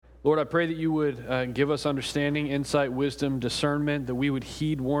Lord, I pray that you would give us understanding, insight, wisdom, discernment, that we would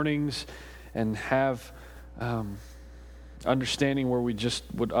heed warnings and have understanding where we just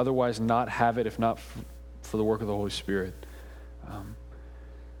would otherwise not have it if not for the work of the Holy Spirit.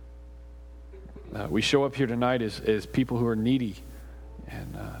 We show up here tonight as people who are needy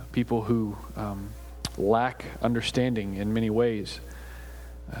and people who lack understanding in many ways,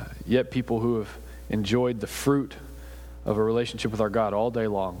 yet people who have enjoyed the fruit of a relationship with our God all day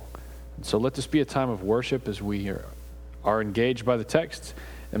long. And so let this be a time of worship as we are engaged by the text,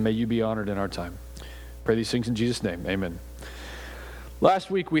 and may you be honored in our time. Pray these things in Jesus' name. Amen.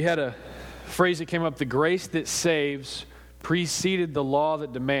 Last week we had a phrase that came up: the grace that saves preceded the law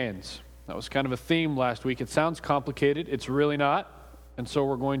that demands. That was kind of a theme last week. It sounds complicated. It's really not. And so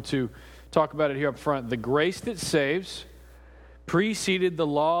we're going to talk about it here up front. The grace that saves preceded the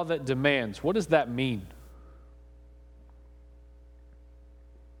law that demands. What does that mean?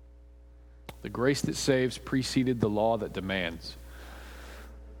 The grace that saves preceded the law that demands.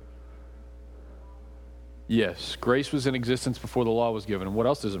 Yes, grace was in existence before the law was given. And what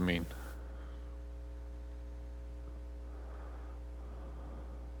else does it mean?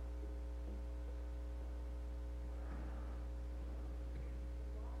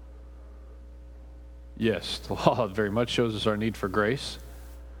 Yes, the law very much shows us our need for grace.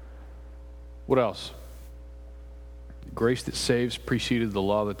 What else? The grace that saves preceded the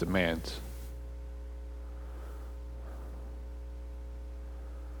law that demands.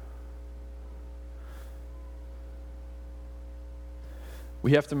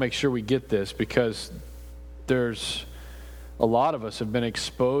 We have to make sure we get this, because there's a lot of us have been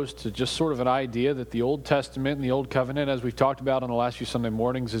exposed to just sort of an idea that the Old Testament and the Old Covenant, as we've talked about on the last few Sunday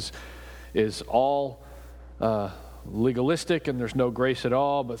mornings, is all legalistic and there's no grace at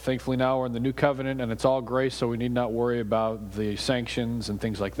all. But thankfully now we're in the New Covenant and it's all grace, so we need not worry about the sanctions and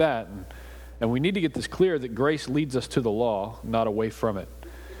things like that. And we need to get this clear that grace leads us to the law, not away from it.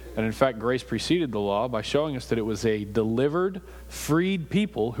 And in fact, grace preceded the law by showing us that it was a delivered, freed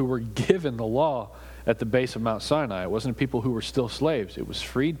people who were given the law at the base of Mount Sinai. It wasn't people who were still slaves. It was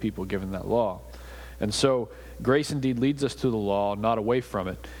freed people given that law. And so grace indeed leads us to the law, not away from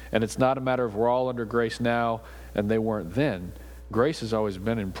it. And it's not a matter of we're all under grace now and they weren't then. Grace has always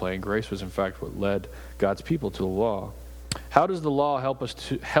been in play. Grace was in fact what led God's people to the law. How does the law help us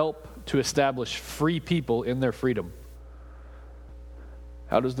to establish free people in their freedom?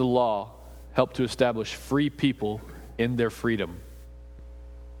 How does the law help to establish free people in their freedom?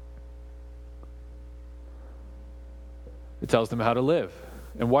 It tells them how to live.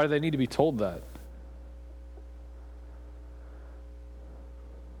 And why do they need to be told that?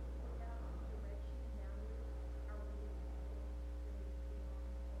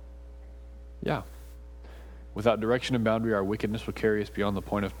 Yeah. Without direction and boundary, our wickedness will carry us beyond the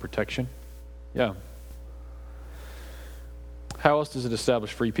point of protection. Yeah. How else does it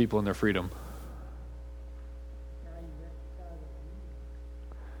establish free people in their freedom?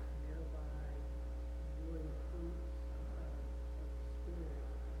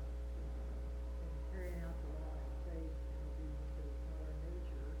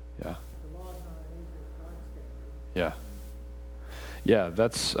 Yeah. Yeah. Yeah,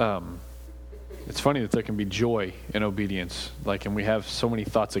 that's it's funny that there can be joy in obedience, and we have so many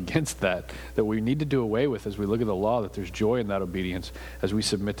thoughts against that we need to do away with as we look at the law, that there's joy in that obedience as we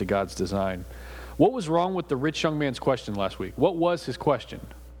submit to God's design. What was wrong with the rich young man's question last week? What was his question?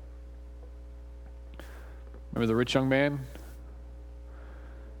 Remember the rich young man?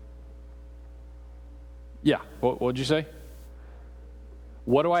 Yeah, what did you say?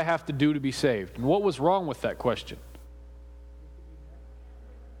 What do I have to do to be saved? And what was wrong with that question?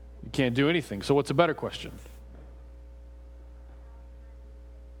 You can't do anything. So what's a better question?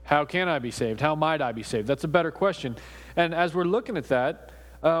 How can I be saved? How might I be saved? That's a better question. And as we're looking at that,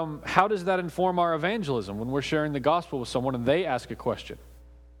 how does that inform our evangelism when we're sharing the gospel with someone and they ask a question?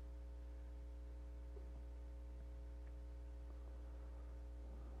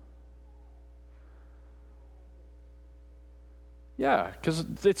 Yeah, because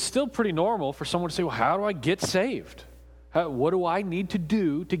it's still pretty normal for someone to say, well, how do I get saved? What do I need to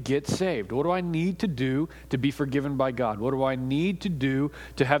do to get saved? What do I need to do to be forgiven by God? What do I need to do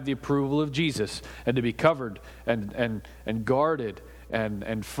to have the approval of Jesus and to be covered and guarded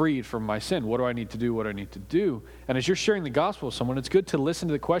and freed from my sin? What do I need to do? What do I need to do? And as you're sharing the gospel with someone, it's good to listen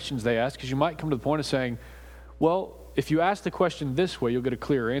to the questions they ask, because you might come to the point of saying, well, if you ask the question this way, you'll get a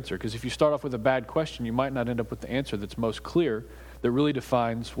clearer answer. Because if you start off with a bad question, you might not end up with the answer that's most clear, that really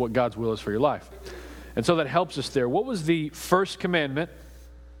defines what God's will is for your life. And so that helps us there. What was the first commandment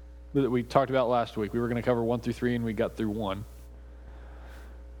that we talked about last week? We were going to cover 1 through 3, and we got through 1.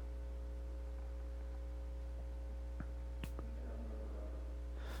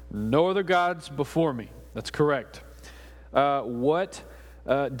 No other gods before me. That's correct. What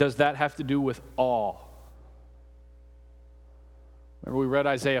does that have to do with awe? Remember we read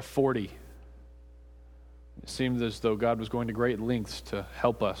Isaiah 40. It seemed as though God was going to great lengths to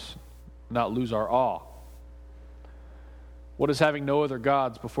help us not lose our awe. What does having no other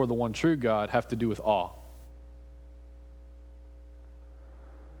gods before the one true God have to do with awe?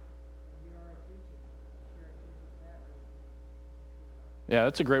 Yeah,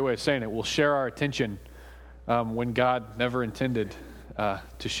 that's a great way of saying it. We'll share our attention when God never intended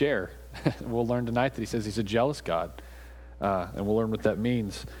to share. We'll learn tonight that he says he's a jealous God, and we'll learn what that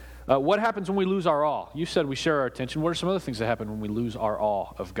means. What happens when we lose our awe? You said we share our attention. What are some other things that happen when we lose our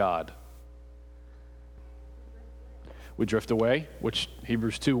awe of God? We drift away, which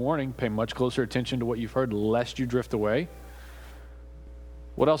Hebrews 2 warning, pay much closer attention to what you've heard, lest you drift away.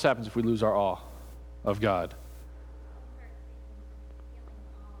 What else happens if we lose our awe of God?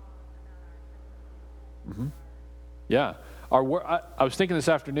 Mm-hmm. Yeah. I was thinking this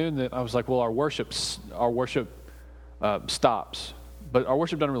afternoon that I was like, well, our worship stops. But our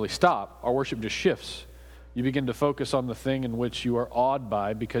worship doesn't really stop. Our worship just shifts. You begin to focus on the thing in which you are awed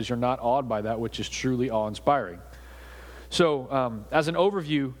by because you're not awed by that which is truly awe-inspiring. So as an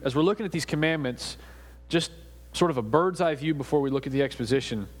overview, as we're looking at these commandments, just sort of a bird's eye view before we look at the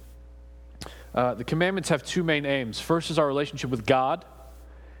exposition, the commandments have two main aims. First is our relationship with God,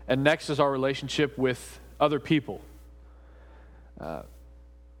 and next is our relationship with other people,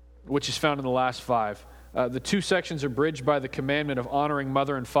 which is found in the last 5. The two sections are bridged by the commandment of honoring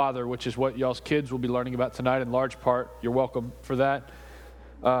mother and father, which is what y'all's kids will be learning about tonight in large part. You're welcome for that.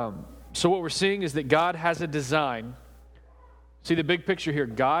 So what we're seeing is that God has a design. See the big picture here.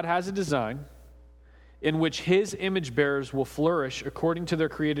 God has a design in which his image bearers will flourish according to their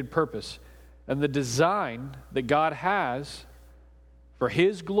created purpose. And the design that God has for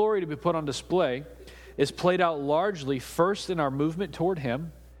his glory to be put on display is played out largely first in our movement toward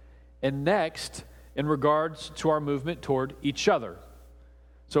him, and next in regards to our movement toward each other.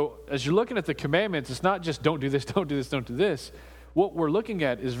 So as you're looking at the commandments, it's not just don't do this, don't do this, don't do this. What we're looking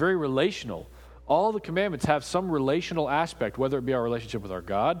at is very relational. All the commandments have some relational aspect, whether it be our relationship with our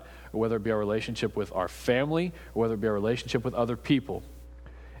God, or whether it be our relationship with our family, or whether it be our relationship with other people.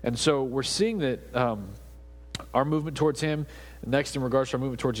 And so we're seeing that our movement towards him, next in regards to our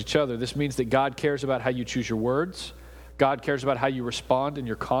movement towards each other, this means that God cares about how you choose your words. God cares about how you respond in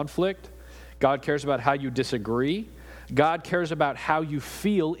your conflict. God cares about how you disagree. God cares about how you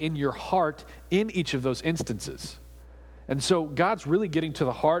feel in your heart in each of those instances. And so God's really getting to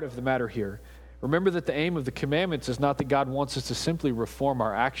the heart of the matter here. Remember that the aim of the commandments is not that God wants us to simply reform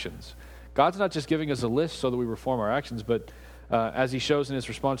our actions. God's not just giving us a list so that we reform our actions, but as he shows in his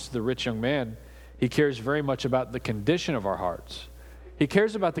response to the rich young man, he cares very much about the condition of our hearts. He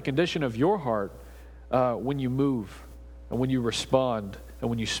cares about the condition of your heart when you move and when you respond and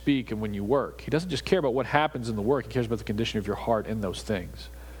when you speak and when you work. He doesn't just care about what happens in the work. He cares about the condition of your heart in those things.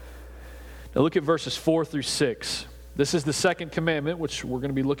 Now look at verses 4 through 6. This is the second commandment, which we're going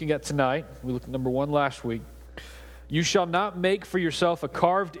to be looking at tonight. We looked at number 1 last week. You shall not make for yourself a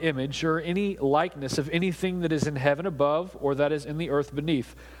carved image or any likeness of anything that is in heaven above or that is in the earth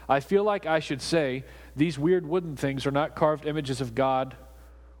beneath. I feel like I should say these weird wooden things are not carved images of God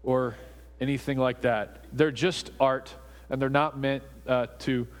or anything like that. They're just art, and they're not meant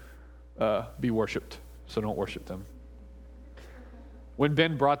to be worshipped, so don't worship them. When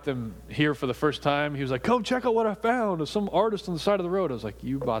Ben brought them here for the first time, he was like, come check out what I found. Some artist on the side of the road. I was like,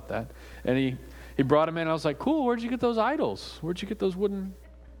 you bought that. And he brought them in, and I was like, cool, where'd you get those idols? Where'd you get those wooden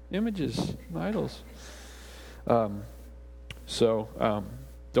images, idols? Don't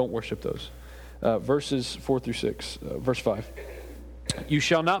worship those. Verses 4 through 6, verse 5. You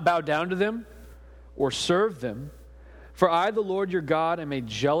shall not bow down to them or serve them, for I, the Lord your God, am a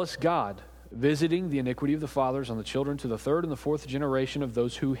jealous God, visiting the iniquity of the fathers on the children to the 3rd and the 4th generation of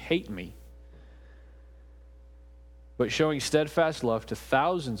those who hate me, but showing steadfast love to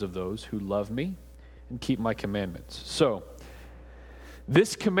thousands of those who love me and keep my commandments. So,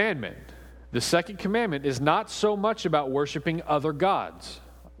 this commandment, the second commandment, is not so much about worshiping other gods.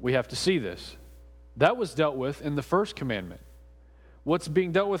 We have to see this. That was dealt with in the first commandment. What's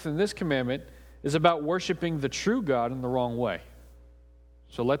being dealt with in this commandment is about worshiping the true God in the wrong way.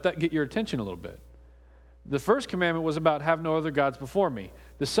 So let that get your attention a little bit. The first commandment was about have no other gods before me.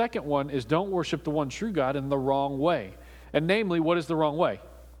 The second one is don't worship the one true God in the wrong way. And namely, what is the wrong way?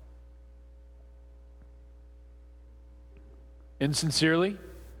 Insincerely?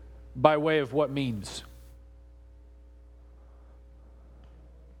 By way of what means?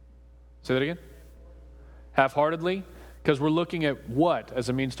 Say that again? Half-heartedly? Because we're looking at what as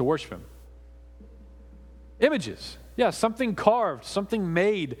a means to worship him? Images. Yeah, something carved, something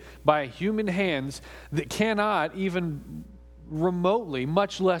made by human hands that cannot even remotely,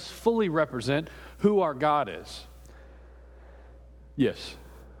 much less fully represent who our God is. Yes.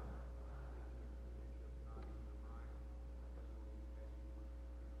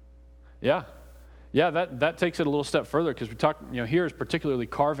 Yeah. Yeah, that takes it a little step further, because we talk, here is particularly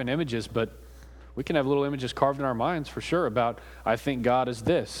carving images, but we can have little images carved in our minds for sure about, I think God is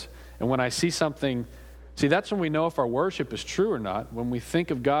this. And when I see something, that's when we know if our worship is true or not. When we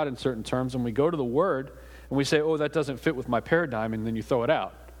think of God in certain terms and we go to the Word and we say, oh, that doesn't fit with my paradigm, and then you throw it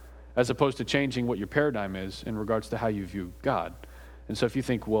out, as opposed to changing what your paradigm is in regards to how you view God. And so if you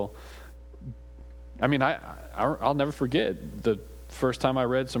think, well, I'll never forget the first time I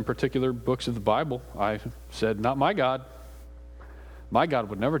read some particular books of the Bible, I said, not my God. My God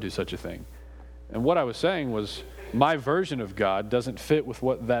would never do such a thing. And what I was saying was, my version of God doesn't fit with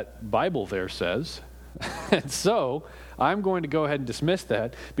what that Bible there says. And so I'm going to go ahead and dismiss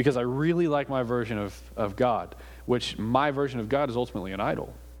that, because I really like my version of God, which my version of God is ultimately an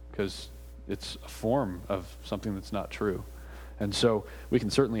idol, because it's a form of something that's not true. And so we can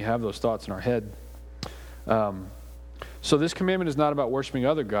certainly have those thoughts in our head. So this commandment is not about worshiping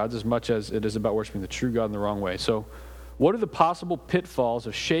other gods as much as it is about worshiping the true God in the wrong way. So what are the possible pitfalls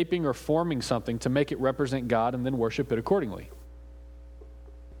of shaping or forming something to make it represent God and then worship it accordingly?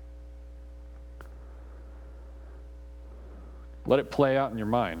 Let it play out in your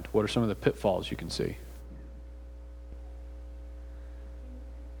mind. What are some of the pitfalls you can see?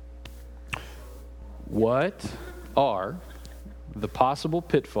 What are the possible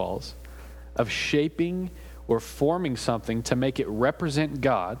pitfalls of shaping or forming something to make it represent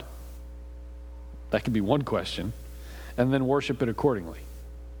God? That could be one question. And then worship it accordingly.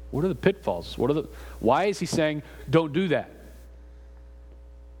 What are the pitfalls? Why is he saying, don't do that?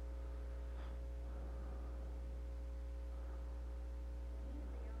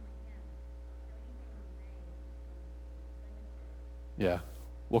 Yeah.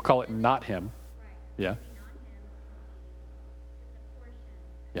 We'll call it not him. Yeah.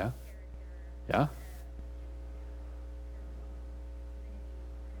 Yeah. Yeah.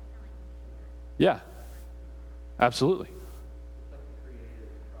 Yeah. Absolutely.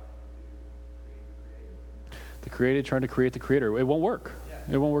 The created trying to create the creator. It won't work.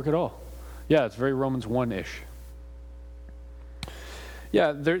 It won't work at all. Yeah, it's very Romans 1-ish.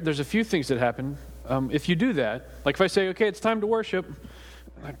 Yeah, there's a few things that happen. If you do that, like if I say, okay, it's time to worship,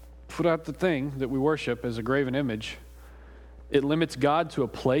 I put out the thing that we worship as a graven image, it limits God to a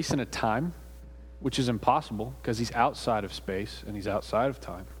place and a time, which is impossible because he's outside of space and he's outside of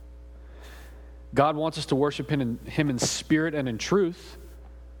time. God wants us to worship him in spirit and in truth,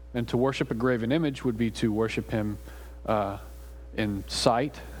 and to worship a graven image would be to worship him in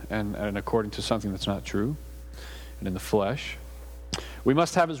sight and according to something that's not true, and in the flesh. We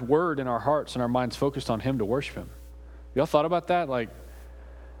must have his word in our hearts and our minds focused on him to worship him. Y'all thought about that? Like,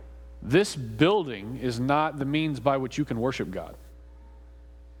 this building is not the means by which you can worship God.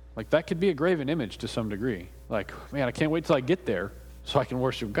 Like, that could be a graven image to some degree. Like, man, I can't wait till I get there so I can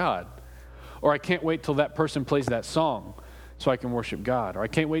worship God. Or I can't wait till that person plays that song so I can worship God. Or I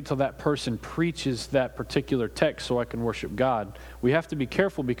can't wait till that person preaches that particular text so I can worship God. We have to be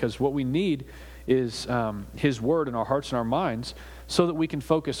careful, because what we need is his word in our hearts and our minds so that we can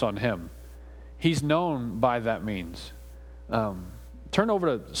focus on him. He's known by that means. Turn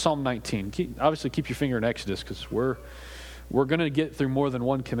over to Psalm 19. Obviously, keep your finger in Exodus, because we're going to get through more than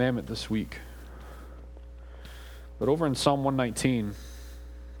one commandment this week. But over in Psalm 119,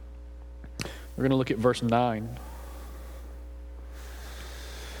 we're going to look at verse 9.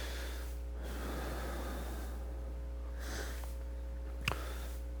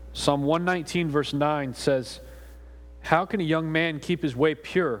 Psalm 119, verse 9 says, "How can a young man keep his way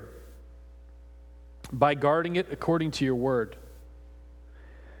pure? By guarding it according to your word.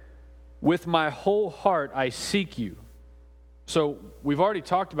 With my whole heart I seek you." So we've already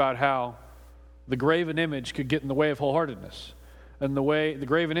talked about how the graven image could get in the way of wholeheartedness. And the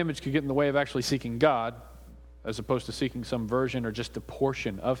graven image could get in the way of actually seeking God, as opposed to seeking some version or just a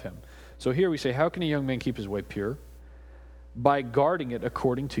portion of him. So here we say, how can a young man keep his way pure? By guarding it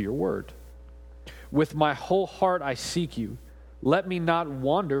according to your word. With my whole heart I seek you. Let me not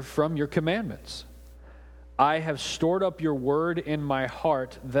wander from your commandments. I have stored up your word in my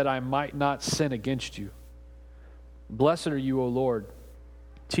heart that I might not sin against you. Blessed are you, O Lord.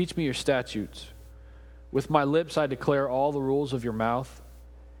 Teach me your statutes. With my lips I declare all the rules of your mouth.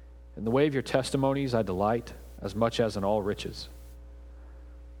 In the way of your testimonies I delight as much as in all riches.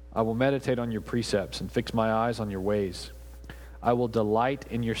 I will meditate on your precepts and fix my eyes on your ways. I will delight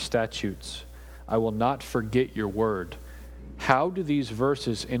in your statutes. I will not forget your word. How do these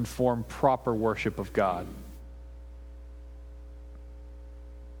verses inform proper worship of God?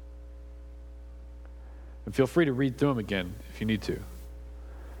 And feel free to read through them again if you need to.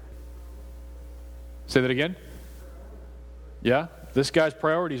 Say that again? Yeah? This guy's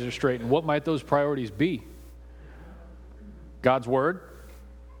priorities are straight. And what might those priorities be? God's word?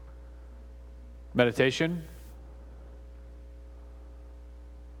 Meditation?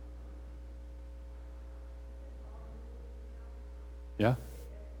 Yeah?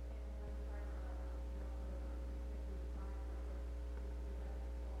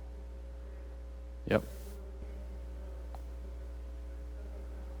 Yep.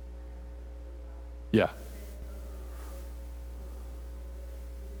 Yeah.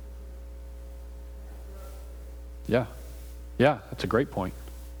 Yeah. Yeah, that's a great point.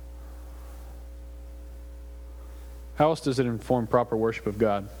 How else does it inform proper worship of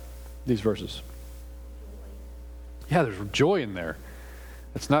God, these verses? Yeah, there's joy in there.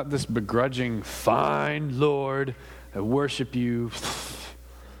 It's not this begrudging, fine, Lord, I worship you.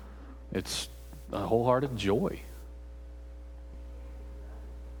 It's a wholehearted joy.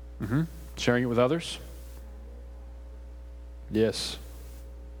 Sharing it with others? Yes.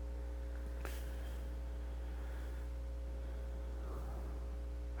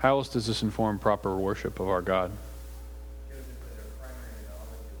 How else does this inform proper worship of our God?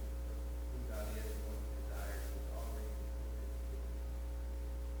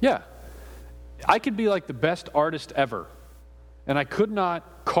 Yeah. I could be like the best artist ever, and I could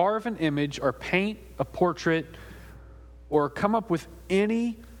not carve an image or paint a portrait or come up with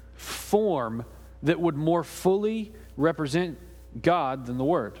any form that would more fully represent God than the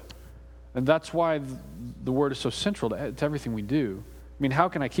Word. And that's why the Word is so central to everything we do. I mean, how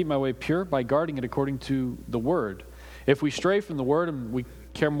can I keep my way pure? By guarding it according to the Word. If we stray from the Word and we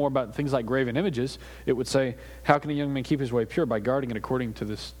care more about things like graven images, it would say, how can a young man keep his way pure? By guarding it according to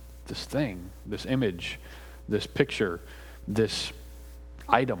this thing, this image, this picture, this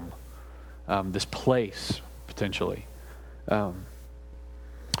item, this place, potentially. One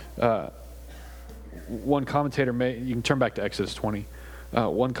commentator you can turn back to Exodus 20.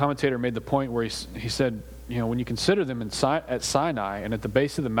 One commentator made the point where he said, when you consider them at Sinai and at the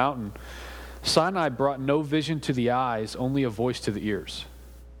base of the mountain, Sinai brought no vision to the eyes, only a voice to the ears.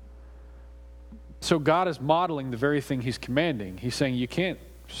 So God is modeling the very thing he's commanding. He's saying, you can't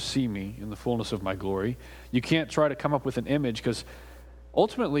see me in the fullness of my glory. You can't try to come up with an image, because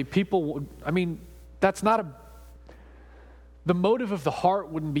ultimately that's not the motive of the heart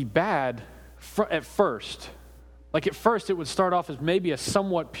wouldn't be bad at first. Like at first it would start off as maybe a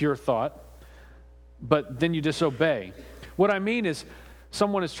somewhat pure thought, but then you disobey. What I mean is,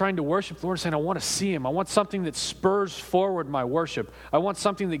 someone is trying to worship the Lord, saying, I want to see him. I want something that spurs forward my worship. I want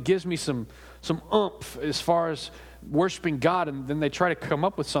something that gives me some oomph as far as worshiping God, and then they try to come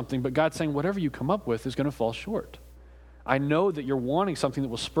up with something, but God's saying, whatever you come up with is going to fall short. I know that you're wanting something that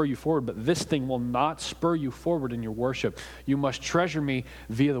will spur you forward, but this thing will not spur you forward in your worship. You must treasure me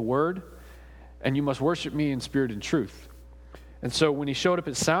via the Word, and you must worship me in spirit and truth. And so when he showed up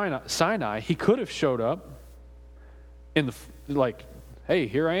at Sinai, he could have showed up in hey,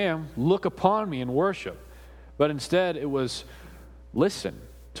 here I am, look upon me and worship. But instead it was, listen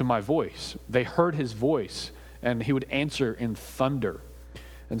to my voice. They heard his voice, and he would answer in thunder.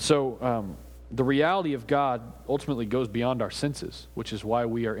 And so the reality of God ultimately goes beyond our senses, which is why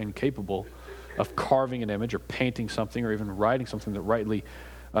we are incapable of carving an image or painting something or even writing something that rightly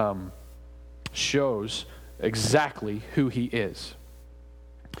shows exactly who he is.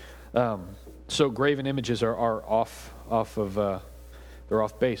 So graven images are off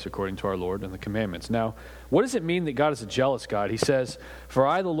base according to our Lord and the commandments. Now, what does it mean that God is a jealous God? He says, for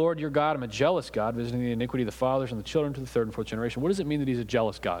I, the Lord your God, am a jealous God, visiting the iniquity of the fathers and the children to the third and fourth generation. What does it mean that he's a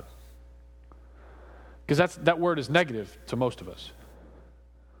jealous God? Because that word is negative to most of us.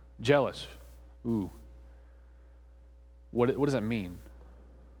 Jealous. Ooh. What does that mean?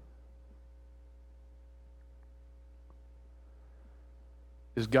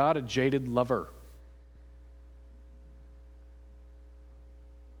 Is God a jaded lover?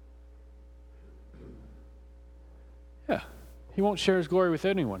 Yeah. He won't share his glory with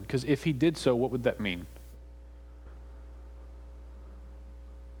anyone, because if he did so, what would that mean?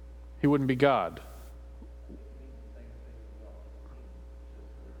 He wouldn't be God.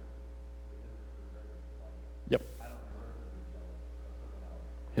 Yep.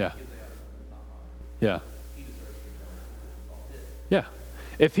 Yeah. Yeah. Yeah.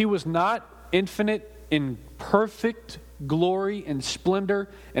 If he was not infinite in perfect glory and splendor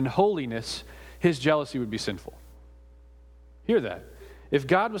and holiness, his jealousy would be sinful. Hear that. If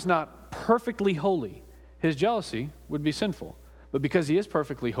God was not perfectly holy, his jealousy would be sinful. But because he is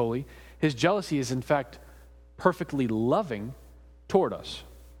perfectly holy, his jealousy is in fact perfectly loving toward us.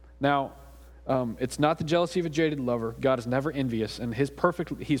 Now, it's not the jealousy of a jaded lover. God is never envious, and he's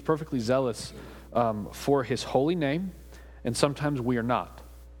perfectly zealous for his holy name, and sometimes we are not.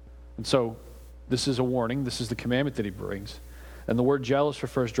 And so this is a warning. This is the commandment that he brings. And the word jealous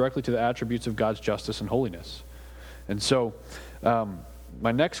refers directly to the attributes of God's justice and holiness. And so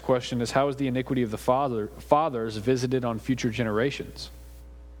my next question is, how is the iniquity of the fathers visited on future generations?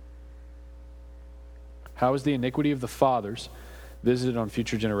 How is the iniquity of the fathers visited on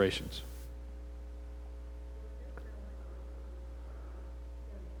future generations?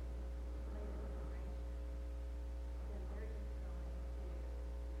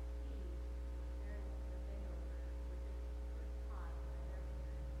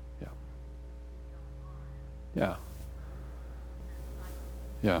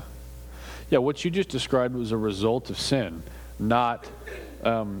 Yeah, what you just described was a result of sin, not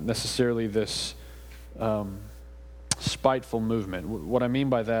necessarily this spiteful movement. What I mean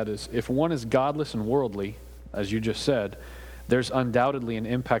by that is, if one is godless and worldly, as you just said, there's undoubtedly an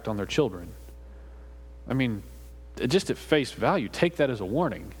impact on their children. I mean, just at face value, take that as a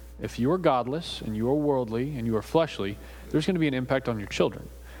warning. If you are godless and you are worldly and you are fleshly, there's going to be an impact on your children.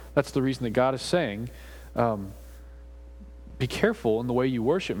 That's the reason that God is saying, be careful in the way you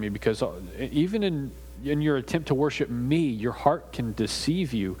worship me, because even in your attempt to worship me, your heart can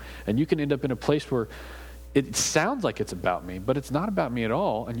deceive you, and you can end up in a place where it sounds like it's about me, but it's not about me at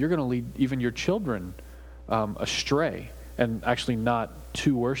all, and you're going to lead even your children astray and actually not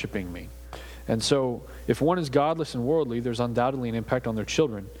to worshiping me. And so if one is godless and worldly, there's undoubtedly an impact on their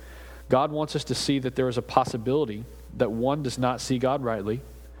children. God wants us to see that there is a possibility that one does not see God rightly.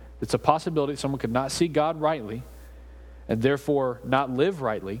 It's a possibility that someone could not see God rightly and therefore not live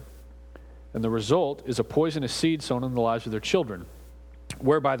rightly. And the result is a poisonous seed sown in the lives of their children,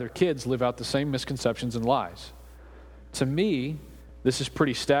 whereby their kids live out the same misconceptions and lies. To me, this is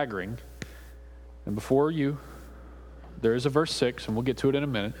pretty staggering. And before you, there is a verse 6, and we'll get to it in a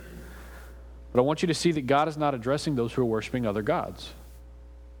minute. But I want you to see that God is not addressing those who are worshiping other gods.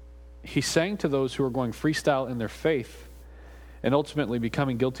 He's saying to those who are going freestyle in their faith and ultimately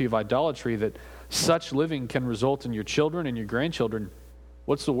becoming guilty of idolatry that such living can result in your children and your grandchildren,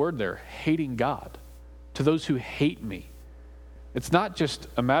 what's the word there? Hating God. To those who hate me. It's not just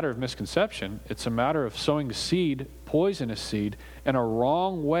a matter of misconception. It's a matter of sowing seed, poisonous seed, in a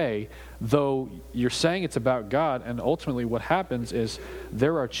wrong way, though you're saying it's about God, and ultimately what happens is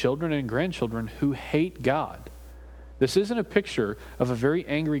there are children and grandchildren who hate God. This isn't a picture of a very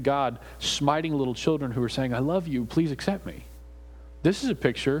angry God smiting little children who are saying, I love you, please accept me. This is a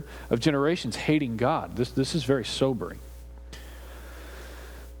picture of generations hating God. This is very sobering.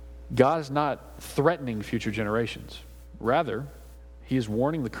 God is not threatening future generations. Rather, he is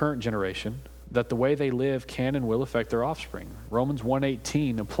warning the current generation that the way they live can and will affect their offspring. Romans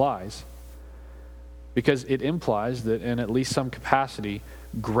 1:18 applies because it implies that in at least some capacity,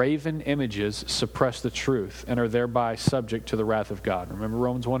 graven images suppress the truth and are thereby subject to the wrath of God. Remember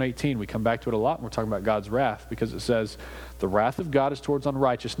Romans 1:18, we come back to it a lot when we're talking about God's wrath, because it says, the wrath of God is towards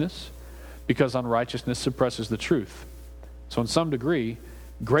unrighteousness, because unrighteousness suppresses the truth. So in some degree,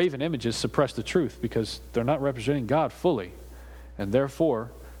 graven images suppress the truth because they're not representing God fully, and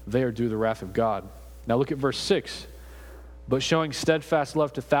therefore they are due the wrath of God. Now look at verse 6. But showing steadfast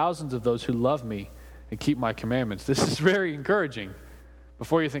love to thousands of those who love me and keep my commandments. This is very encouraging.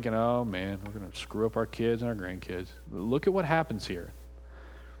 Before you're thinking, oh man, we're going to screw up our kids and our grandkids. Look at what happens here.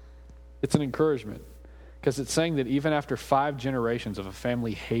 It's an encouragement, because it's saying that even after 5 generations of a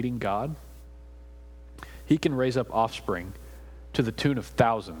family hating God, he can raise up offspring to the tune of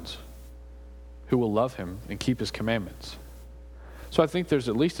thousands who will love him and keep his commandments. So I think there's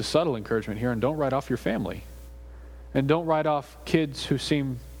at least a subtle encouragement here, and don't write off your family. And don't write off kids who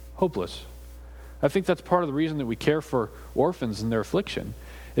seem hopeless. I think that's part of the reason that we care for orphans in their affliction,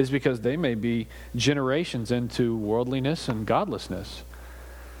 is because they may be generations into worldliness and godlessness.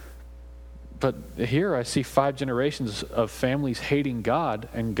 But here I see 5 generations of families hating God,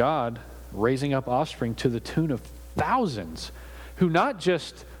 and God raising up offspring to the tune of thousands who not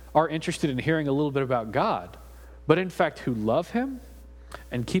just are interested in hearing a little bit about God, but in fact who love him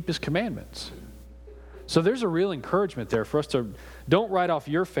and keep his commandments. So there's a real encouragement there for us to don't write off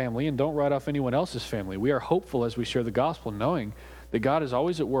your family and don't write off anyone else's family. We are hopeful as we share the gospel, knowing that God is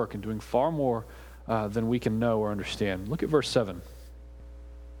always at work and doing far more than we can know or understand. Look at verse 7.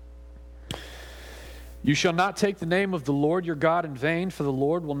 You shall not take the name of the Lord your God in vain, for the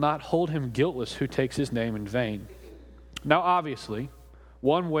Lord will not hold him guiltless who takes his name in vain. Now, obviously,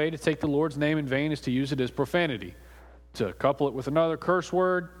 one way to take the Lord's name in vain is to use it as profanity, to couple it with another curse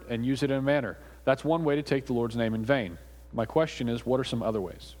word and use it in a manner. That's one way to take the Lord's name in vain. My question is, what are some other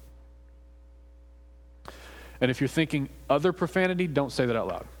ways? And if you're thinking other profanity, don't say that out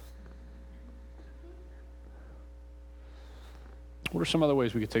loud. What are some other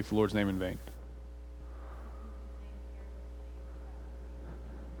ways we could take the Lord's name in vain?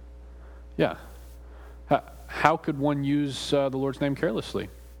 Yeah. How could one use the Lord's name carelessly?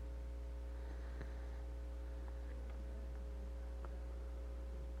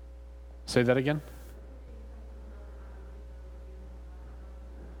 Say that again?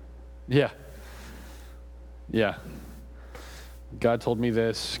 Yeah. Yeah. God told me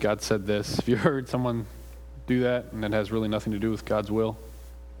this. God said this. Have you heard someone do that and it has really nothing to do with God's will?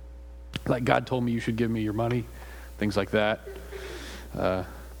 Like, God told me you should give me your money. Things like that.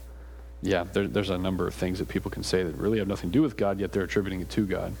 Yeah, there's a number of things that people can say that really have nothing to do with God, yet they're attributing it to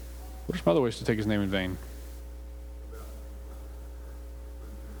God. What are some other ways to take his name in vain?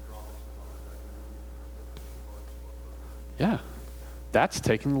 Yeah, that's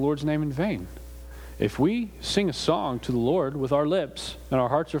taking the Lord's name in vain. If we sing a song to the Lord with our lips and our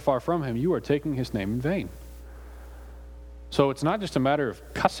hearts are far from him, you are taking his name in vain. So it's not just a matter of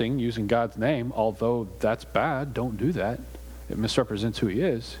cussing using God's name, although that's bad. Don't do that. It misrepresents who he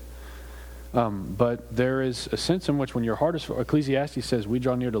is. But there is a sense in which when your heart is, Ecclesiastes says, we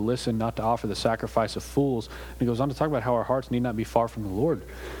draw near to listen, not to offer the sacrifice of fools. And he goes on to talk about how our hearts need not be far from the Lord.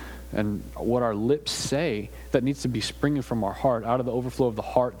 And what our lips say, that needs to be springing from our heart. Out of the overflow of the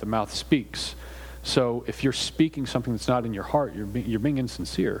heart, the mouth speaks. So if you're speaking something that's not in your heart, you're being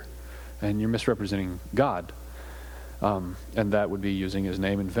insincere. And you're misrepresenting God. And that would be using his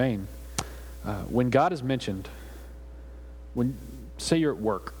name in vain. When God is mentioned, say you're at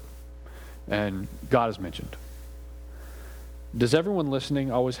work, and God is mentioned. Does everyone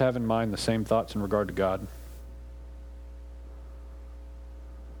listening always have in mind the same thoughts in regard to God?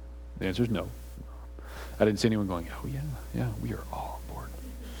 The answer is no. I didn't see anyone going, oh yeah, we are all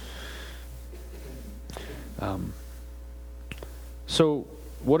on board. So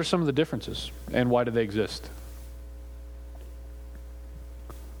what are some of the differences, and why do they exist?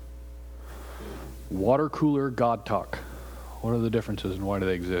 Water cooler God talk. What are the differences, and why do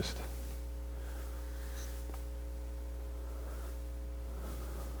they exist?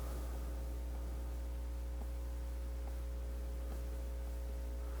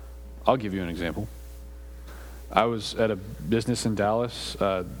 I'll give you an example. I was at a business in Dallas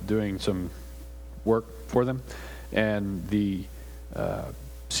doing some work for them, and the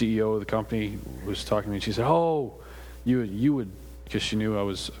CEO of the company was talking to me, and she said, oh, you would, because she knew I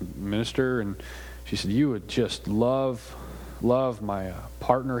was a minister, and she said, you would just love my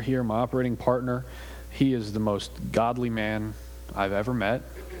partner here, my operating partner. He is the most godly man I've ever met.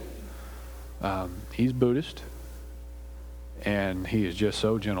 He's Buddhist, and he is just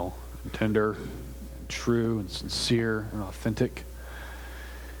so gentle and tender and true and sincere and authentic.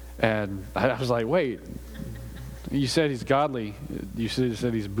 And I was like, wait, you said he's godly. You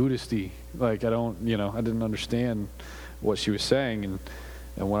said he's Buddhist-y. Like, I didn't understand what she was saying.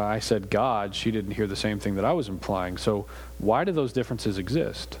 And when I said God, she didn't hear the same thing that I was implying. So why do those differences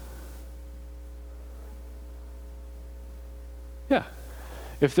exist? Yeah.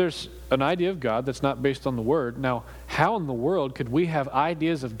 If there's an idea of God that's not based on the Word, now, how in the world could we have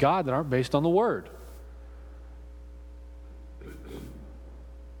ideas of God that aren't based on the Word?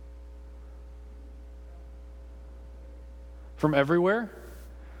 From everywhere?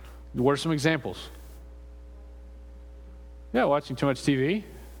 What are some examples? Yeah, watching too much TV.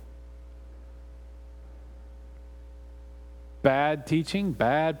 Bad teaching,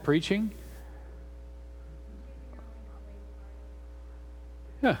 bad preaching.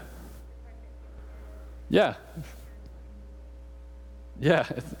 Yeah. Yeah. Yeah.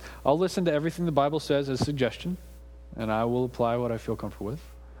 I'll listen to everything the Bible says as suggestion, and I will apply what I feel comfortable with.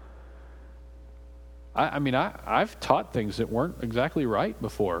 I've taught things that weren't exactly right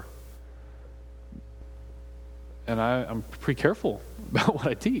before. And I'm pretty careful about what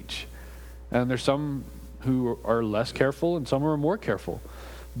I teach. And there's some who are less careful and some who are more careful.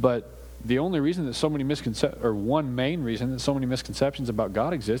 But the only reason that so many one main reason that so many misconceptions about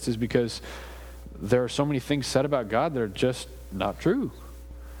God exist is because there are so many things said about God that are just not true.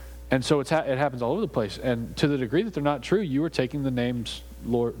 And so it happens all over the place. And to the degree that they're not true, you are taking the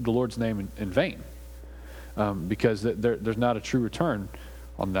Lord's name in vain. Because there's not a true return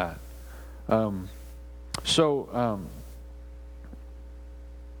on that.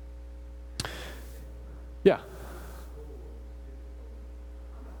 Yeah.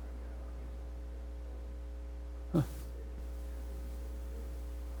 Huh.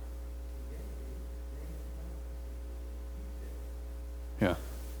 Yeah.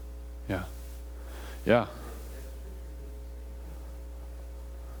 Yeah. Yeah.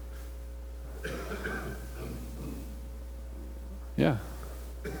 Yeah.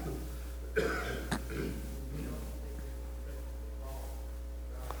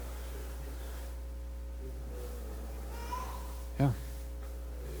 Yeah.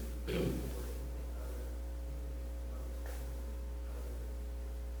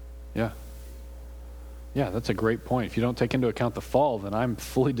 Yeah. Yeah, that's a great point. If you don't take into account the fall, then I'm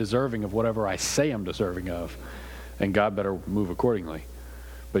fully deserving of whatever I say I'm deserving of, and God better move accordingly.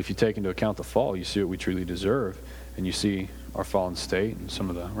 But if you take into account the fall, you see what we truly deserve, and you see our fallen state and some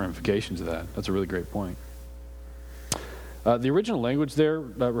of the ramifications of that. That's a really great point. The original language there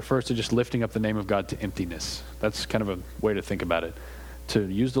refers to just lifting up the name of God to emptiness. That's kind of a way to think about it. To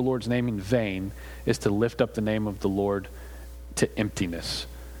use the Lord's name in vain is to lift up the name of the Lord to emptiness.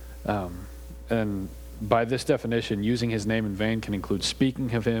 And by this definition, using his name in vain can include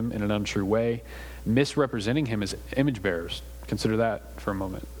speaking of him in an untrue way, misrepresenting him as image bearers. Consider that for a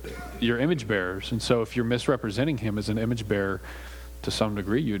moment. You're image bearers, and so if you're misrepresenting him as an image bearer to some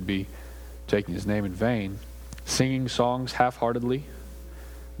degree, you would be taking his name in vain. Singing songs half-heartedly.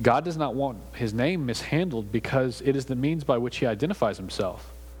 God does not want his name mishandled because it is the means by which he identifies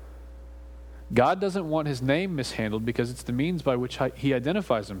himself. God doesn't want his name mishandled because it's the means by which he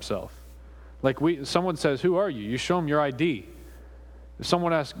identifies himself. Like someone says, "Who are you?" You show him your ID. If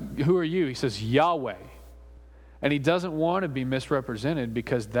someone asks, "Who are you?" He says, "Yahweh." And he doesn't want to be misrepresented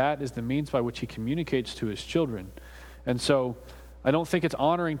because that is the means by which he communicates to his children. And so I don't think it's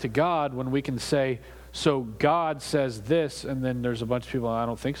honoring to God when we can say, "So God says this," and then there's a bunch of people, "I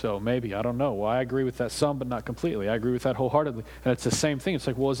don't think so, maybe, I don't know. Well, I agree with that some, but not completely. I agree with that wholeheartedly." And it's the same thing. It's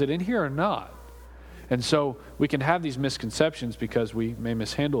like, well, is it in here or not? And so we can have these misconceptions because we may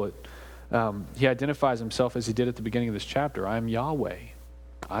mishandle it. He identifies himself as he did at the beginning of this chapter. "I am Yahweh.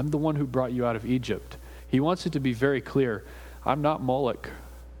 I'm the one who brought you out of Egypt." He wants it to be very clear. I'm not Moloch.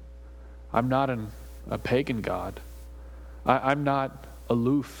 I'm not a pagan god. I'm not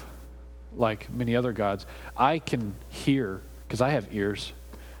aloof like many other gods. I can hear because I have ears,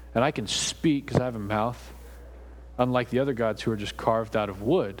 and I can speak because I have a mouth, unlike the other gods who are just carved out of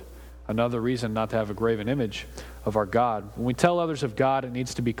wood. Another reason not to have a graven image of our God. When we tell others of God, it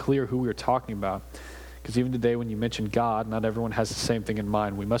needs to be clear who we're talking about. Because even today when you mention God, not everyone has the same thing in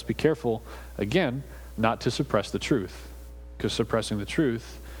mind. We must be careful, again, not to suppress the truth. Because suppressing the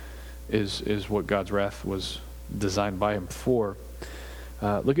truth is what God's wrath was designed by him for.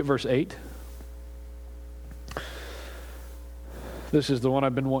 Look at verse 8. This is the one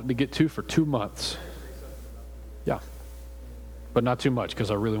I've been wanting to get to for 2 months. Yeah. But not too much,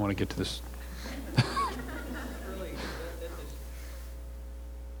 because I really want to get to this.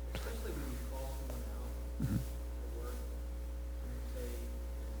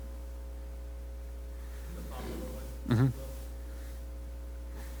 Mm-hmm.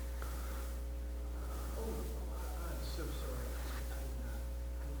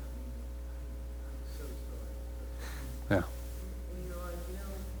 Yeah.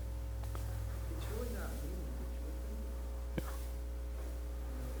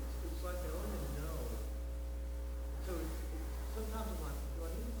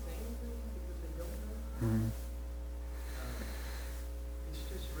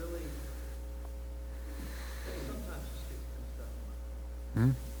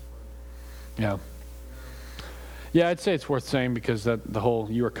 Yeah. Yeah, I'd say it's worth saying because that the whole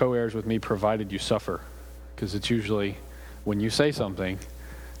 "you are co-heirs with me provided you suffer," because it's usually when you say something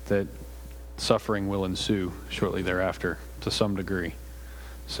that suffering will ensue shortly thereafter to some degree.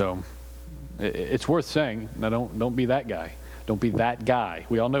 So it's worth saying. Now don't be that guy. Don't be that guy.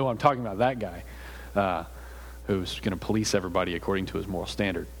 We all know who I'm talking about, that guy who's going to police everybody according to his moral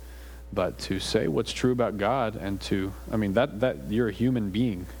standard. But to say what's true about God and to, I mean, that you're a human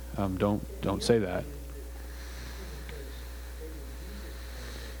being. Don't say that.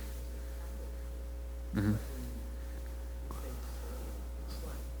 Mm-hmm.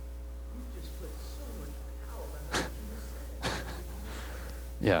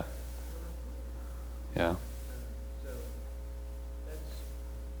 Yeah. Yeah.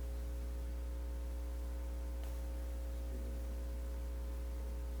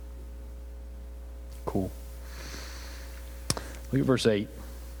 Cool. Look at verse 8.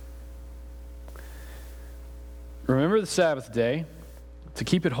 "Remember the Sabbath day, to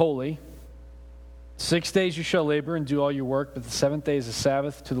keep it holy. 6 days you shall labor and do all your work, but the seventh day is a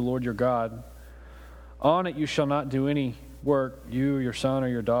Sabbath to the Lord your God. On it you shall not do any work, you, your son or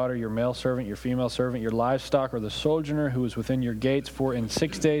your daughter, your male servant, your female servant, your livestock, or the sojourner who is within your gates. For in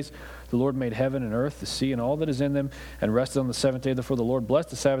 6 days the Lord made heaven and earth, the sea, and all that is in them, and rested on the seventh day. Therefore the Lord blessed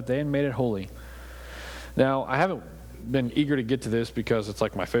the Sabbath day and made it holy. Now, I haven't been eager to get to this because it's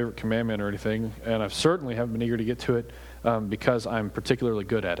like my favorite commandment or anything, and I certainly haven't been eager to get to it because I'm particularly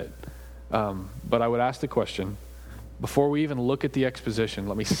good at it. But I would ask the question, before we even look at the exposition,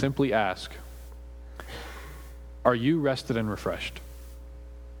 let me simply ask, are you rested and refreshed?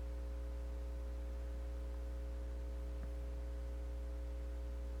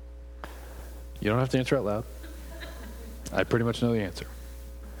 You don't have to answer out loud. I pretty much know the answer.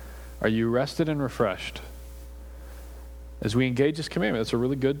 Are you rested and refreshed? As we engage this commandment, it's a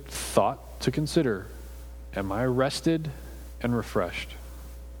really good thought to consider. Am I rested and refreshed?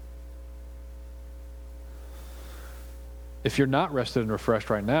 If you're not rested and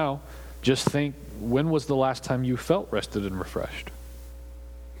refreshed right now, just think, when was the last time you felt rested and refreshed?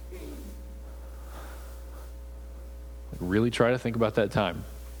 Really try to think about that time.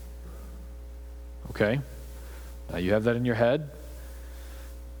 Okay? Now you have that in your head.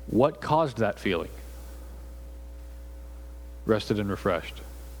 What caused that feeling? Rested and refreshed.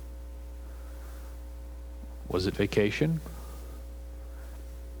 Was it vacation?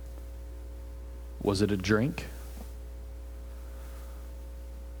 Was it a drink?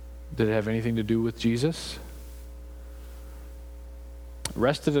 Did it have anything to do with Jesus?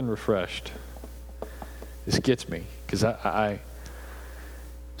 Rested and refreshed. This gets me because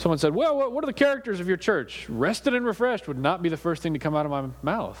someone said, well, what are the characters of your church? Rested and refreshed would not be the first thing to come out of my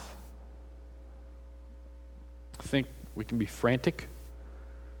mouth. I think we can be frantic,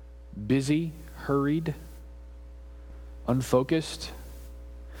 busy, hurried, unfocused.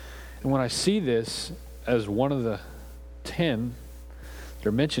 And when I see this as one of the 10 that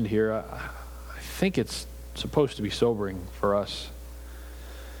are mentioned here, I think it's supposed to be sobering for us.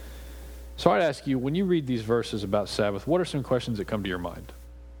 So I'd ask you, when you read these verses about Sabbath, what are some questions that come to your mind?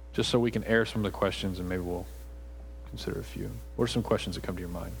 Just so we can air some of the questions and maybe we'll consider a few. What are some questions that come to your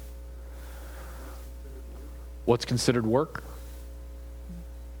mind? What's considered work?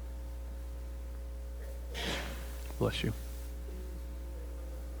 Bless you.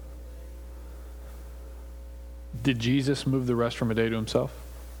 Did Jesus move the rest from a day to himself?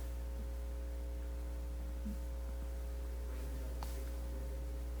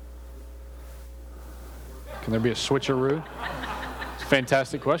 Can there be a switcheroo? It's a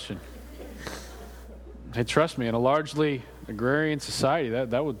fantastic question. Hey, trust me, in a largely agrarian society,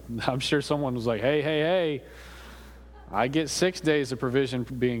 that would, I'm sure someone was like, hey, I get 6 days of provision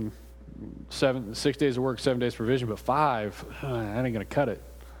being 6 days of work, 7 days provision, but 5, that ain't going to cut it.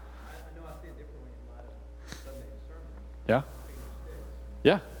 I know I see it differently in light of Sunday sermon.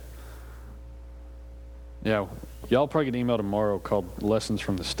 Yeah? Yeah. Y'all probably get an email tomorrow called Lessons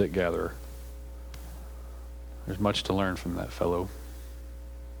from the Stick Gatherer. There's much to learn from that fellow.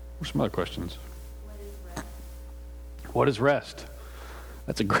 What are some other questions? What is rest?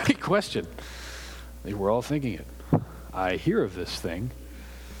 That's a great question. I think we're all thinking it. I hear of this thing.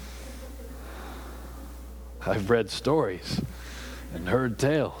 I've read stories and heard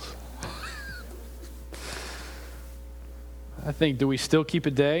tales. I think, do we still keep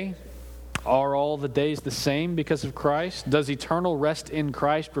a day? Are all the days the same because of Christ? Does eternal rest in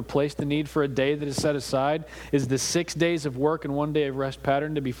Christ replace the need for a day that is set aside? Is the 6 days of work and 1 day of rest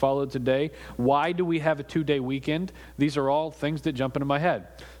pattern to be followed today? Why do we have a 2-day weekend? These are all things that jump into my head.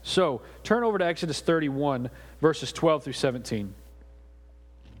 So, turn over to Exodus 31, verses 12 through 17.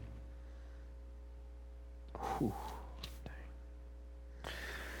 Whew.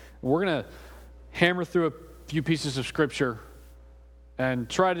 We're going to hammer through a few pieces of Scripture and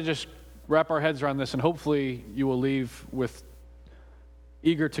try to just wrap our heads around this, and hopefully you will leave with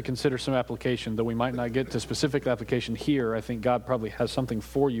eager to consider some application, though we might not get to specific application here. I think God probably has something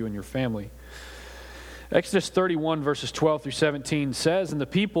for you and your family. Exodus 31, verses 12 through 17 says, And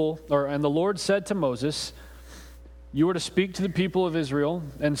the Lord said to Moses, You are to speak to the people of Israel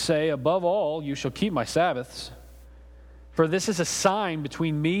and say, Above all, you shall keep my Sabbaths. For this is a sign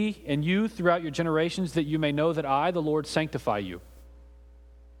between me and you throughout your generations, that you may know that I, the Lord, sanctify you.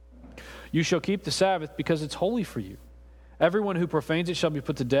 You shall keep the Sabbath because it's holy for you. Everyone who profanes it shall be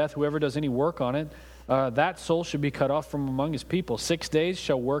put to death. Whoever does any work on it, that soul should be cut off from among his people. 6 days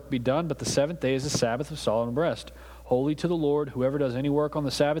shall work be done, but the seventh day is the Sabbath of solemn rest, holy to the Lord. Whoever does any work on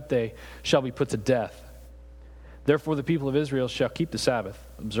the Sabbath day shall be put to death. Therefore the people of Israel shall keep the Sabbath,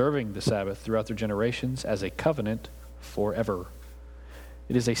 observing the Sabbath throughout their generations as a covenant forever.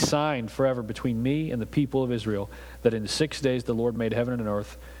 It is a sign forever between me and the people of Israel, that in 6 days the Lord made heaven and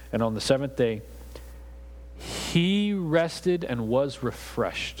earth, and on the seventh day He rested and was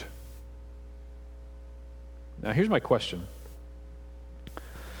refreshed. Now, here's my question.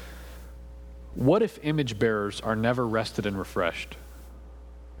 What if image bearers are never rested and refreshed?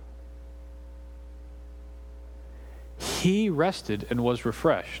 He rested and was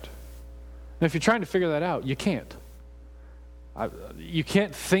refreshed. Now, if you're trying to figure that out, you can't. You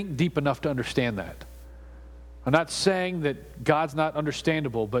can't think deep enough to understand that. I'm not saying that God's not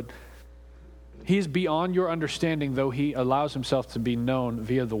understandable, but He's beyond your understanding, though He allows Himself to be known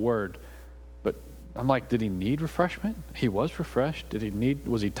via the Word. But I'm like, did He need refreshment? He was refreshed.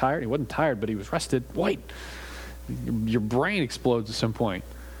 Was He tired? He wasn't tired, but He was rested. Wait, your brain explodes at some point.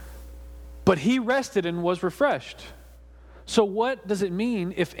 But He rested and was refreshed. So what does it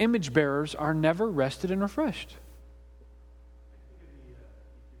mean if image bearers are never rested and refreshed?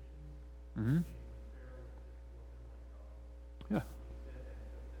 Mm-hmm. Yeah.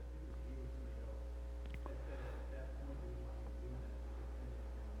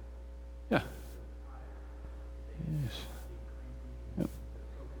 Yeah. Yes. Yep.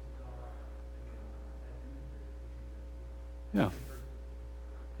 Yeah.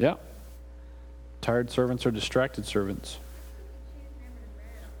 Yeah. Tired servants are distracted servants.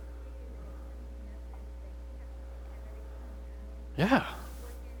 Yeah.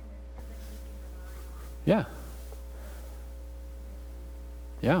 Yeah.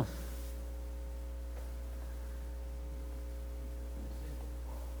 Yeah.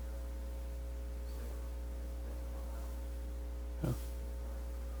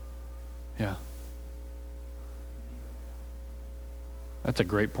 Yeah. That's a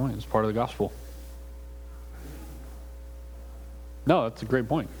great point. It's part of the gospel. No, that's a great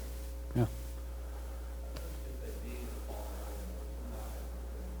point. Yeah.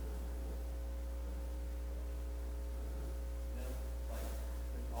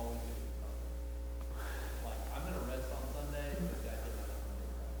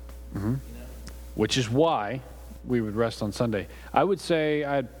 Mm-hmm. Which is why we would rest on Sunday. I would say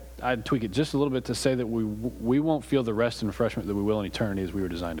I'd tweak it just a little bit to say that we won't feel the rest and refreshment that we will in eternity as we were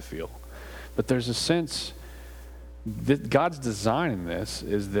designed to feel. But there's a sense that God's design in this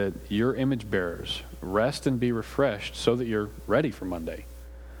is that your image bearers rest and be refreshed so that you're ready for Monday.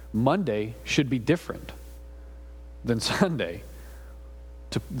 Monday should be different than Sunday.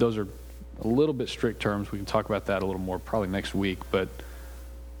 Those are a little bit strict terms. We can talk about that a little more probably next week, but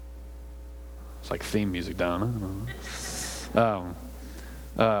it's like theme music down.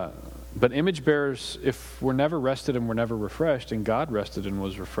 But image bearers, if we're never rested and we're never refreshed, and God rested and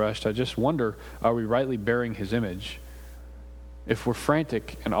was refreshed, I just wonder, are we rightly bearing His image? If we're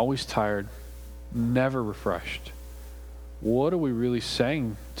frantic and always tired, never refreshed, what are we really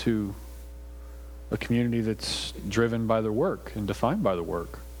saying to a community that's driven by their work and defined by their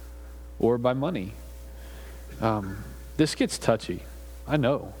work or by money? This gets touchy. I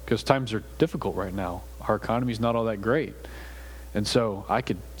know, because times are difficult right now. Our economy's not all that great. And so I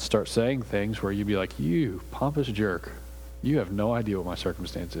could start saying things where you'd be like, you pompous jerk, you have no idea what my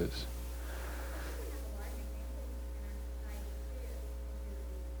circumstance is.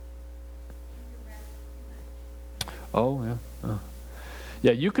 Oh, yeah.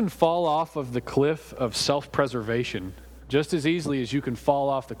 Yeah, you can fall off of the cliff of self-preservation just as easily as you can fall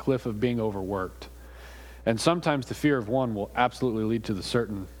off the cliff of being overworked. And sometimes the fear of one will absolutely lead to the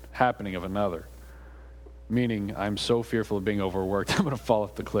certain happening of another. Meaning, I'm so fearful of being overworked, I'm going to fall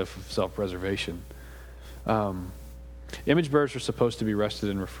off the cliff of self-preservation. Image bearers are supposed to be rested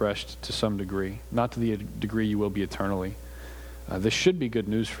and refreshed to some degree, not to the degree you will be eternally. This should be good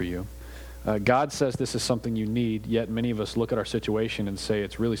news for you. God says this is something you need, yet many of us look at our situation and say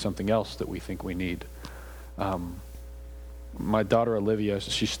it's really something else that we think we need. My daughter Olivia,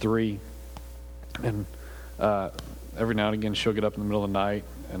 she's 3, and every now and again she'll get up in the middle of the night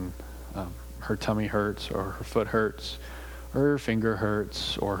and her tummy hurts, or her foot hurts, or her finger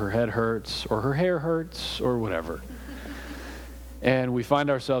hurts, or her head hurts, or her hair hurts, or whatever. And we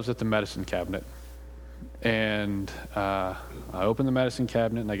find ourselves at the medicine cabinet. And I open the medicine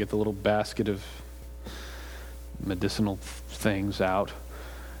cabinet and I get the little basket of medicinal things out.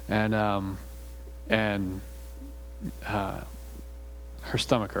 And her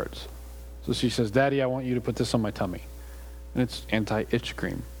stomach hurts. So she says, Daddy, I want you to put this on my tummy. And it's anti-itch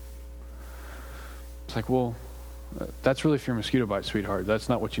cream. It's like, well, that's really for your mosquito bite, sweetheart. That's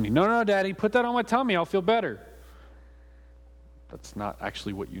not what you need. No, Daddy, put that on my tummy. I'll feel better. That's not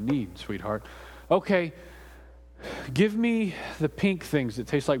actually what you need, sweetheart. Okay, give me the pink things that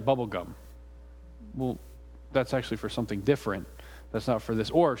taste like bubble gum. Well, that's actually for something different. That's not for this.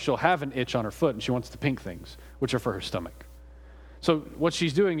 Or she'll have an itch on her foot and she wants the pink things, which are for her stomach. So what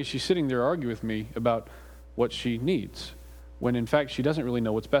she's doing is she's sitting there arguing with me about what she needs, when in fact she doesn't really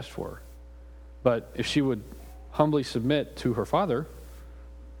know what's best for her. But if she would humbly submit to her father,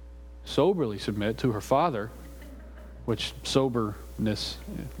 soberly submit to her father, which sober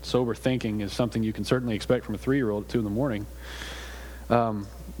thinking is something you can certainly expect from a 3-year-old at 2 a.m.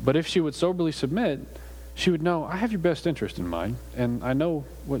 But if she would soberly submit, she would know, I have your best interest in mind, and I know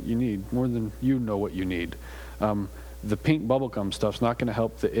what you need more than you know what you need. The pink bubblegum stuff's not going to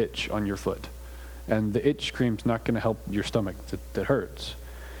help the itch on your foot, and the itch cream's not going to help your stomach that hurts.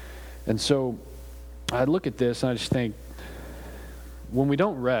 And so I look at this and I just think, when we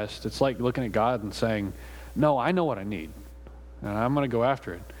don't rest, it's like looking at God and saying, no, I know what I need, and I'm going to go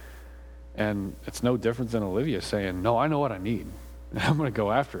after it. And it's no different than Olivia saying, no, I know what I need, and I'm going to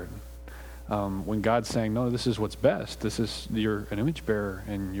go after it. When God's saying, no, this is what's best. You're an image bearer,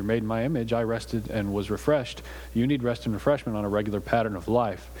 and you're made in my image. I rested and was refreshed. You need rest and refreshment on a regular pattern of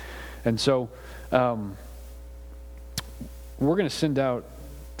life. And so we're going to send out,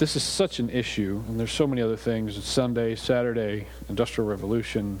 this is such an issue, and there's so many other things. It's Sunday, Saturday, Industrial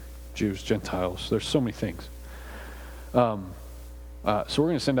Revolution, Jews, Gentiles. There's so many things. So we're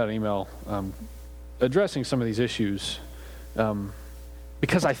going to send out an email addressing some of these issues,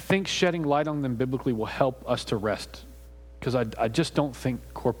 because I think shedding light on them biblically will help us to rest. Because I just don't think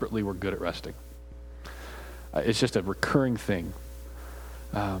corporately we're good at resting. It's just a recurring thing.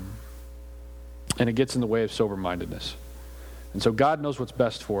 And it gets in the way of sober-mindedness. And so God knows what's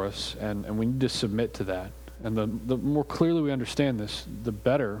best for us, and we need to submit to that. And the more clearly we understand this, the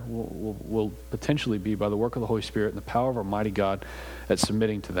better we'll potentially be by the work of the Holy Spirit and the power of Almighty God at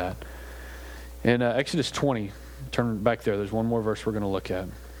submitting to that. In Exodus 20, turn back there. There's one more verse we're going to look at.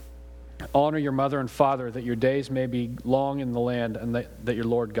 Honor your mother and father, that your days may be long in the land, and that your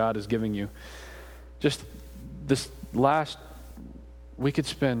Lord God is giving you. Just this last, we could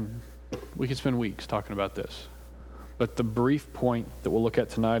spend weeks talking about this. But the brief point that we'll look at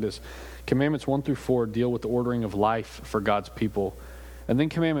tonight is Commandments 1 through 4 deal with the ordering of life for God's people. And then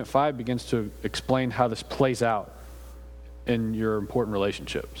Commandment 5 begins to explain how this plays out in your important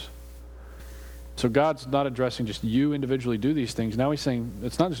relationships. So God's not addressing just you individually do these things. Now he's saying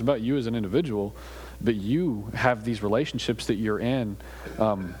it's not just about you as an individual, but you have these relationships that you're in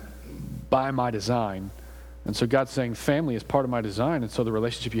by my design. And so God's saying family is part of my design, and so the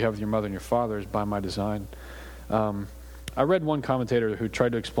relationship you have with your mother and your father is by my design. I read one commentator who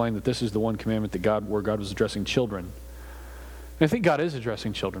tried to explain that this is the one commandment where God was addressing children. And I think God is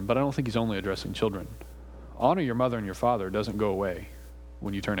addressing children, but I don't think he's only addressing children. Honor your mother and your father doesn't go away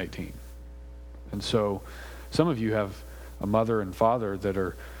when you turn 18. And so some of you have a mother and father that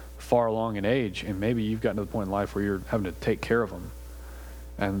are far along in age, and maybe you've gotten to the point in life where you're having to take care of them.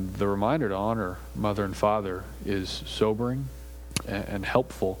 And the reminder to honor mother and father is sobering and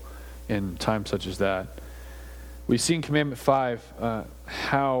helpful in times such as that. We see in Commandment 5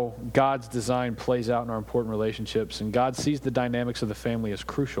 how God's design plays out in our important relationships, and God sees the dynamics of the family as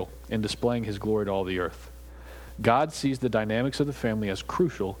crucial in displaying his glory to all the earth. God sees the dynamics of the family as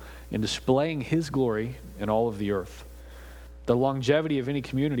crucial in displaying his glory in all of the earth. The longevity of any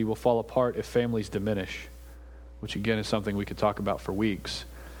community will fall apart if families diminish, which again is something we could talk about for weeks.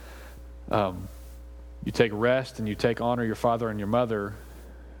 You take rest and you take honor your father and your mother,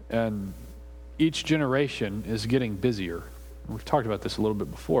 and each generation is getting busier. We've talked about this a little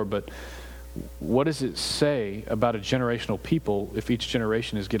bit before, but what does it say about a generational people if each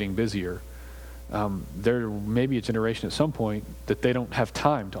generation is getting busier? There may be a generation at some point that they don't have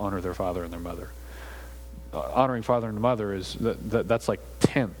time to honor their father and their mother. Honoring father and mother is that's like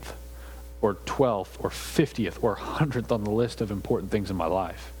 10th or 12th or 50th or 100th on the list of important things in my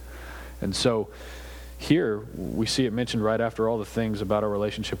life. And so here we see it mentioned right after all the things about our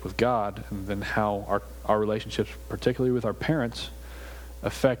relationship with God, and then how our relationships, particularly with our parents,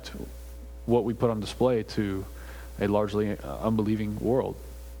 affect what we put on display to a largely unbelieving world.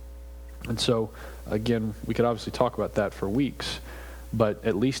 And so, again, we could obviously talk about that for weeks, but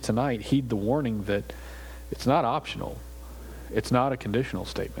at least tonight, heed the warning that it's not optional. It's not a conditional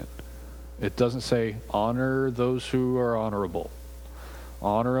statement. It doesn't say, honor those who are honorable.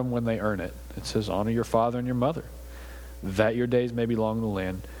 Honor them when they earn it. It says, honor your father and your mother, that your days may be long in the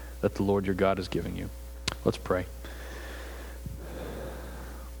land that the Lord your God is giving you. Let's pray.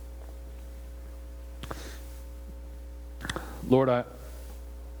 Lord,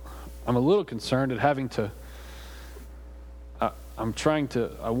 I'm a little concerned at having to, I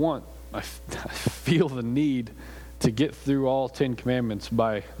feel the need to get through all 10 commandments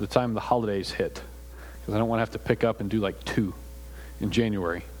by the time the holidays hit, because I don't want to have to pick up and do like 2 in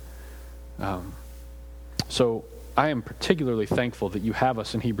January. So I am particularly thankful that you have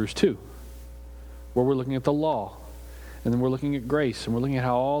us in Hebrews 2, where we're looking at the law, and then we're looking at grace, and we're looking at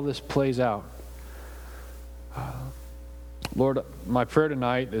how all this plays out. Lord, my prayer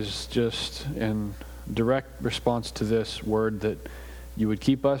tonight is just in direct response to this word, that you would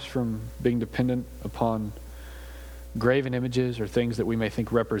keep us from being dependent upon graven images or things that we may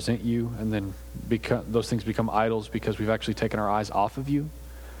think represent you, and then those things become idols because we've actually taken our eyes off of you.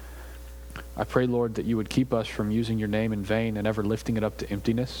 I pray, Lord, that you would keep us from using your name in vain and ever lifting it up to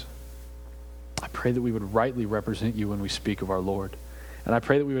emptiness. I pray that we would rightly represent you when we speak of our Lord. And I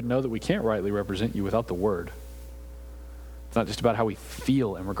pray that we would know that we can't rightly represent you without the word. It's not just about how we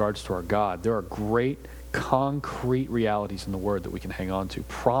feel in regards to our God. There are great, concrete realities in the word that we can hang on to,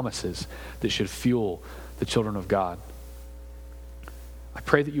 promises that should fuel the children of God. I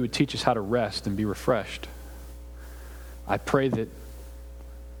pray that you would teach us how to rest and be refreshed. I pray that,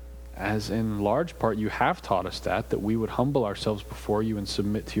 as in large part you have taught us that we would humble ourselves before you and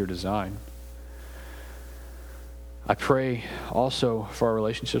submit to your design. I pray also for our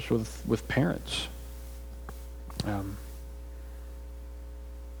relationships with parents.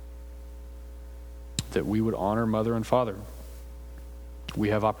 That we would honor mother and father. We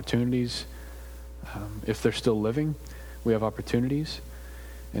have opportunities. If they're still living, we have opportunities.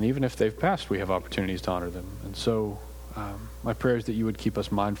 And even if they've passed, we have opportunities to honor them. And so my prayer is that you would keep us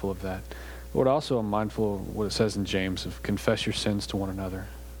mindful of that. Lord, also I'm mindful of what it says in James, of confess your sins to one another,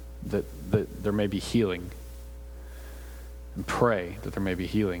 that there may be healing. And pray that there may be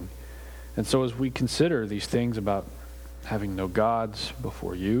healing. And so as we consider these things about having no gods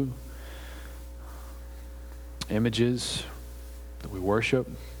before you, images that we worship,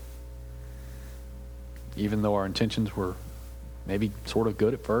 even though our intentions were maybe sort of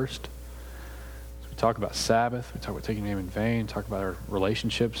good at first. So we talk about Sabbath, we talk about taking your name in vain, talk about our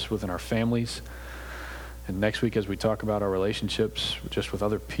relationships within our families. And next week, as we talk about our relationships just with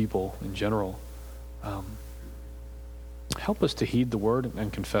other people in general, help us to heed the word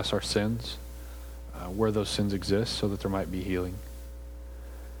and confess our sins where those sins exist, so that there might be healing.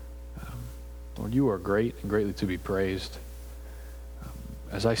 Lord, you are great and greatly to be praised.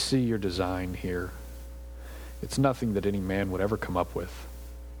 As I see your design here, it's nothing that any man would ever come up with.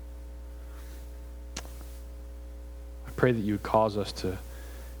 I pray that you would cause us to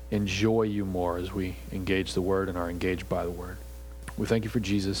enjoy you more as we engage the word and are engaged by the word. We thank you for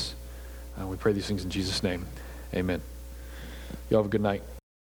Jesus. We pray these things in Jesus' name. Amen. You all have a good night.